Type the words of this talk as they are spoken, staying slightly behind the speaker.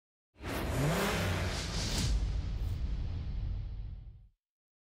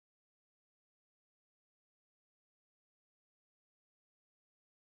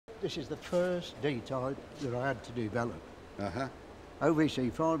This is the first D-type that I had to develop. Uh-huh.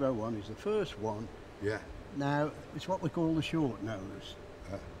 OVC 501 is the first one. Yeah. Now, it's what we call the short nose.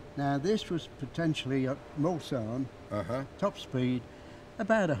 Now, this was potentially at Mulsanne, top speed,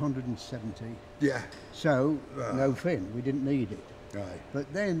 about 170. Yeah. So, no fin, we didn't need it. Right.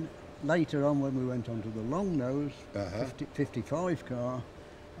 But then, later on when we went on to the long nose, 55 car,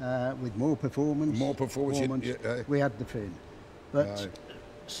 with more performance, we had the fin. But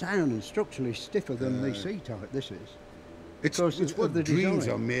sound and structurally stiffer than the C-type, this is. It's what the dreams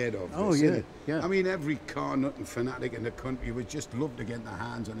are made of. Oh, yeah, yeah. I mean, every car nutting fanatic in the country would just love to get their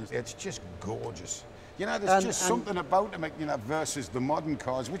hands on it. It's just gorgeous. You know, there's just something about them, you know, versus the modern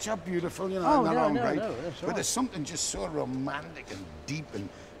cars, which are beautiful, you know, in their own right. But there's something just so romantic and deep and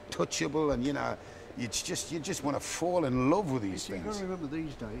touchable, and you know, it's just, you just want to fall in love with these things. You've got to remember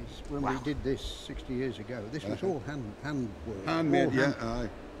these days, when we did this 60 years ago, this was all hand work. Handmade, yeah.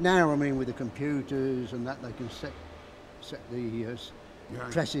 Now, I mean, with the computers and that, they can set the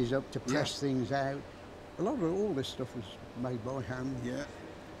presses up to press things out. A lot of all this stuff was made by hand. Yeah.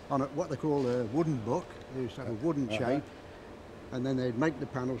 On what they call a wooden buck. They used to have a wooden shape, and then they'd make the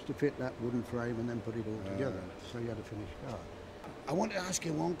panels to fit that wooden frame and then put it all together. So you had a finished car. I want to ask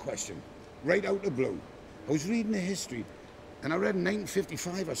you one question, right out of the blue. I was reading the history, and I read in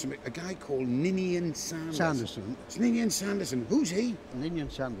 1955 or something, a guy called Ninian Sanderson. It's Ninian Sanderson. Who's he? Ninian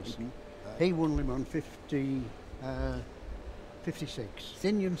Sanderson. He won Le Mans 56.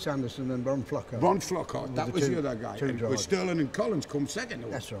 Ninian Sanderson and Ron Flockhart. Ron Flockhart, that was the other guy. And Sterling and Collins come second.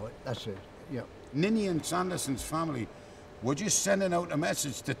 That's right, that's it, yeah. Ninian Sanderson's family were just sending out a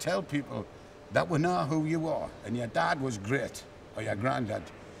message to tell people that we know who you are, and your dad was great, or your granddad.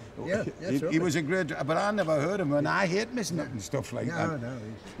 Yeah, that's right. He was a great, but I never heard of him, and I hate missing up and stuff like that. No.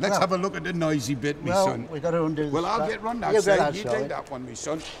 Let's have a look at the noisy bit, me son. We've got to undo the Well, I'll get run that side. You take that one, me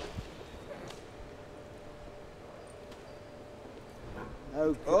son.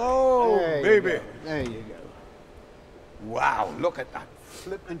 Okay. Oh, baby. There you go. Wow, look at that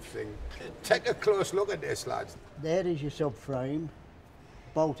flipping thing. Take a close look at this, lads. There is your subframe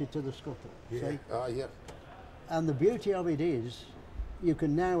bolted to the scuttle. Yeah. See? Yeah. And the beauty of it is, you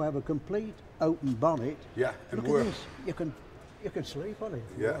can now have a complete open bonnet. Yeah, and look at this. You can sleep on it.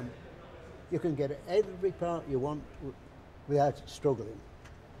 If you want. You can get every part you want without struggling.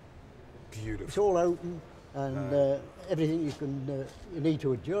 Beautiful. It's all open. And everything you need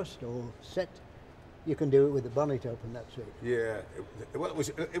to adjust or set, you can do it with the bonnet open. That's it. Yeah. Well,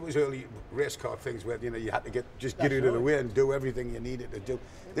 it was early race car things where you had to get out of the way and do everything you needed to do.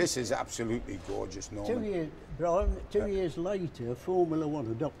 This is absolutely gorgeous, Norman. 2 years later, Formula One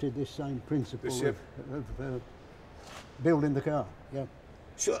adopted this same principle of building the car. Yeah.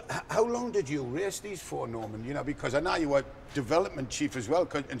 So, how long did you race these for, Norman? You know, because I know you were development chief as well,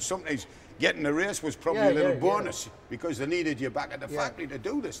 and sometimes getting a race was probably a little bonus because they needed you back at the factory to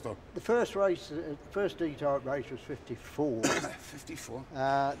do this stuff. The first race, first D-type race was 54. 54?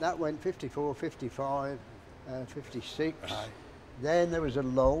 That went 54, 55, 56. Then there was a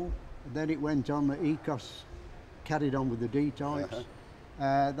lull. Then it went on, the Ecos carried on with the D-types.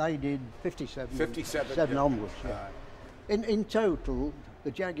 They did 57 onwards. In total,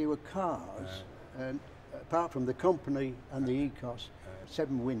 the Jaguar cars, apart from the company and the Ecos,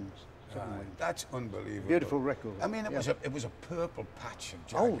 7 wins. That's unbelievable. Beautiful record. I mean, it was a purple patch of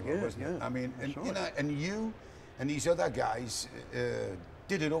Jaguar, wasn't it? I mean, and you know, and you and these other guys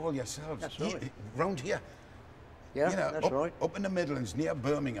did it all yourselves. That's right. Round here. Yeah, you know, that's right. Up in the Midlands, near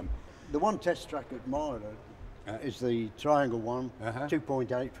Birmingham. The one test track at Milo is the triangle one,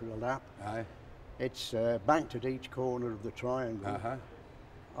 2.8 for a lap. It's banked at each corner of the triangle.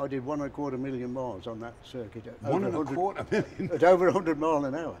 I did 1.25 million miles on that circuit. At 1.25 million? At over 100 miles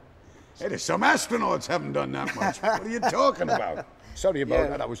an hour. Hey, there's some astronauts haven't done that much. What are you talking about? Sorry about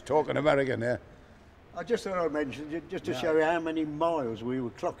that, I was talking American there. I just thought I'd mention it just to show you how many miles we were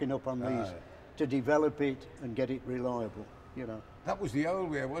clocking up on these to develop it and get it reliable, you know. That was the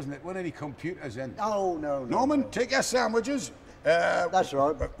old way, wasn't it? Weren't any computers in? Oh, no. Norman, take your sandwiches. That's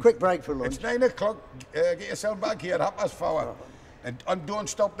right. Quick break for lunch. It's 9 o'clock. Get yourself back here at 4:30. And don't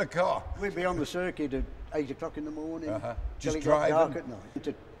stop the car. We'd be on the circuit at 8 o'clock in the morning. Just till it driving. got dark at night.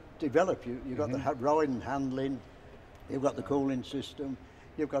 To develop, you've got the ride and handling, you've got the cooling system,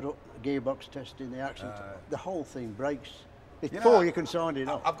 you've got gearbox testing, the axle, the whole thing breaks before you can sign it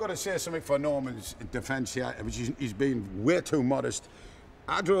off. I've got to say something for Norman's defence here, which he's been way too modest.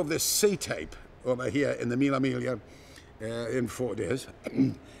 I drove this C-type over here in the Mille Miglia in 4 days.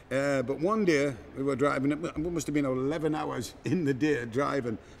 But one day we were driving, it must have been 11 hours in the day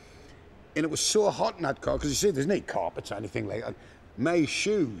driving, and it was so hot in that car, because you see there's no carpets or anything like that. my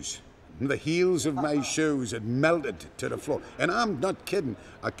shoes, the heels of my shoes had melted to the floor. And I'm not kidding.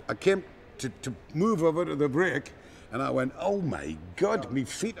 I came to move over to the brake, and I went, oh my God, my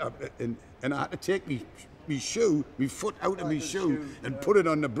feet up. And I had to take my foot out of my shoe and put it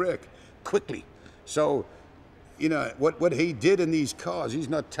on the brake quickly. So, you know, what he did in these cars, he's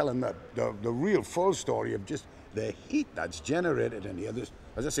not telling the real full story of just the heat that's generated in here.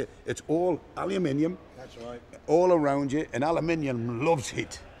 As I say, it's all aluminium. That's right. All around you, and aluminium loves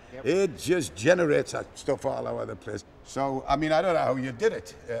heat. Yep. It just generates that stuff all over the place. So, I mean, I don't know how you did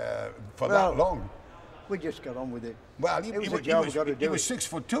it for that long. We just got on with it. Well, he was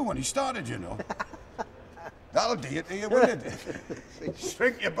 6'2" when he started, you know. That'll do it to you, wouldn't it?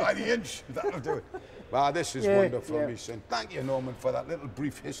 Shrink you by the inch. That'll do it. Well, this is wonderful, my son. Thank you, Norman, for that little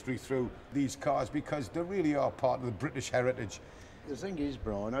brief history through these cars, because they really are part of the British heritage. The thing is,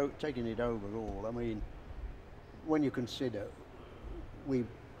 Brian, taking it overall, I mean, when you consider, we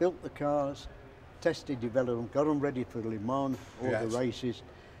built the cars, tested, developed them, got them ready for Le Mans, all the races.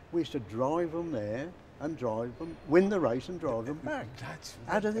 We used to drive them there and drive them, win the race and drive them back.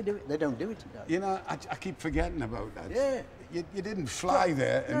 How do they do it? They don't do it today. You know, I keep forgetting about that. Yeah. You didn't fly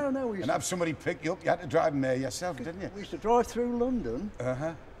there and have somebody pick you up. You had to drive them there yourself, didn't you? We used to drive through London,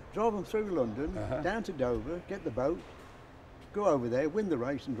 drive them through London, down to Dover, get the boat, go over there, win the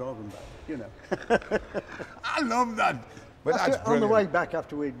race and drive them back, you know. I love that. But that's brilliant. On the way back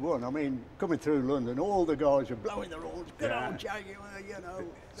after we'd won, I mean, coming through London, all the guys were blowing their horns, good old Jaguar, you know.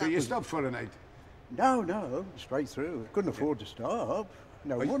 So you stopped for the night? No, straight through. Couldn't afford to stop.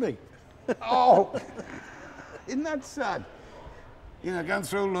 No money. Oh, isn't that sad? You know, going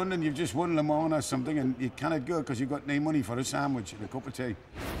through London, you've just won Le Mans or something, and you cannot go because you've got no money for a sandwich and a cup of tea.